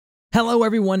Hello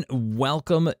everyone,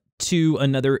 welcome to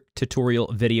another tutorial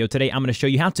video. Today I'm going to show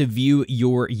you how to view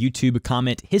your YouTube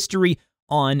comment history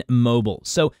on mobile.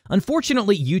 So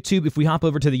unfortunately YouTube, if we hop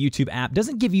over to the YouTube app,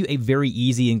 doesn't give you a very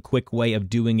easy and quick way of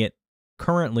doing it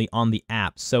currently on the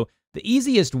app. So the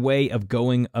easiest way of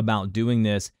going about doing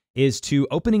this is to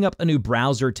opening up a new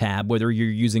browser tab, whether you're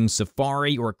using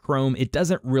Safari or Chrome, it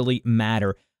doesn't really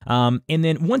matter. And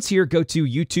then once here, go to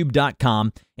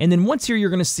youtube.com. And then once here, you're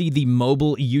going to see the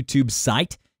mobile YouTube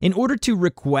site. In order to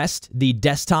request the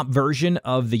desktop version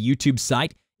of the YouTube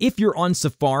site, if you're on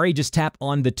Safari, just tap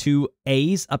on the two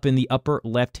A's up in the upper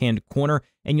left-hand corner,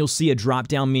 and you'll see a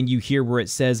drop-down menu here where it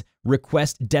says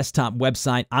Request Desktop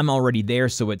Website. I'm already there,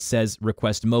 so it says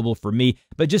Request Mobile for me,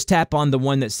 but just tap on the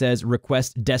one that says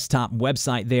Request Desktop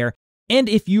Website there. And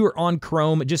if you are on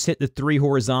Chrome, just hit the three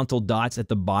horizontal dots at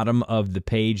the bottom of the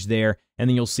page there, and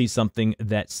then you'll see something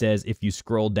that says, if you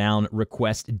scroll down,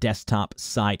 Request Desktop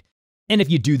Site. And if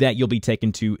you do that, you'll be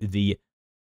taken to the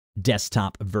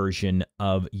desktop version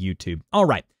of YouTube. All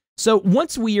right, so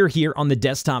once we are here on the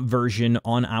desktop version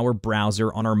on our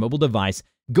browser, on our mobile device,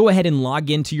 go ahead and log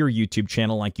into your YouTube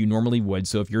channel like you normally would.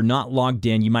 So if you're not logged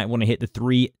in, you might want to hit the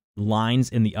three lines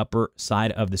in the upper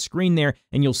side of the screen there,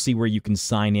 and you'll see where you can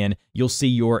sign in. You'll see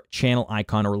your channel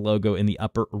icon or logo in the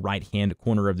upper right-hand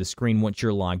corner of the screen once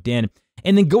you're logged in.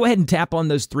 And then go ahead and tap on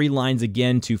those three lines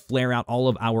again to flare out all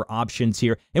of our options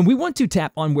here. And we want to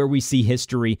tap on where we see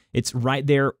history. It's right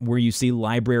there where you see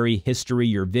library, history,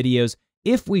 your videos.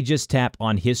 If we just tap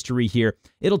on history here,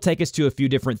 it'll take us to a few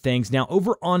different things. Now,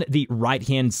 over on the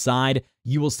right-hand side,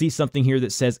 you will see something here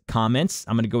that says comments.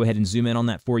 I'm going to go ahead and zoom in on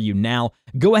that for you now.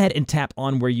 Go ahead and tap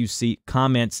on where you see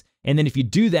comments. And then if you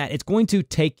do that, it's going to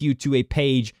take you to a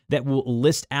page that will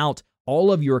list out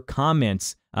all of your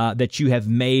comments that you have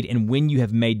made and when you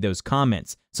have made those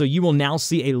comments. So you will now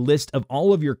see a list of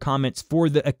all of your comments for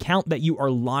the account that you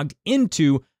are logged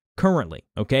into currently,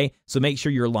 okay? So make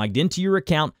sure you're logged into your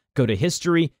account. Go to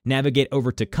history, navigate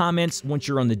over to comments once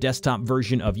you're on the desktop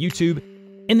version of YouTube,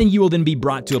 and then you will then be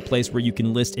brought to a place where you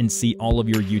can list and see all of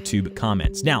your YouTube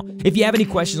comments. Now, if you have any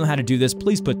questions on how to do this,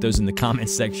 please put those in the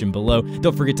comments section below.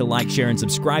 Don't forget to like, share, and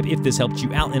subscribe if this helped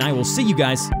you out, and I will see you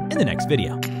guys in the next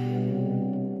video.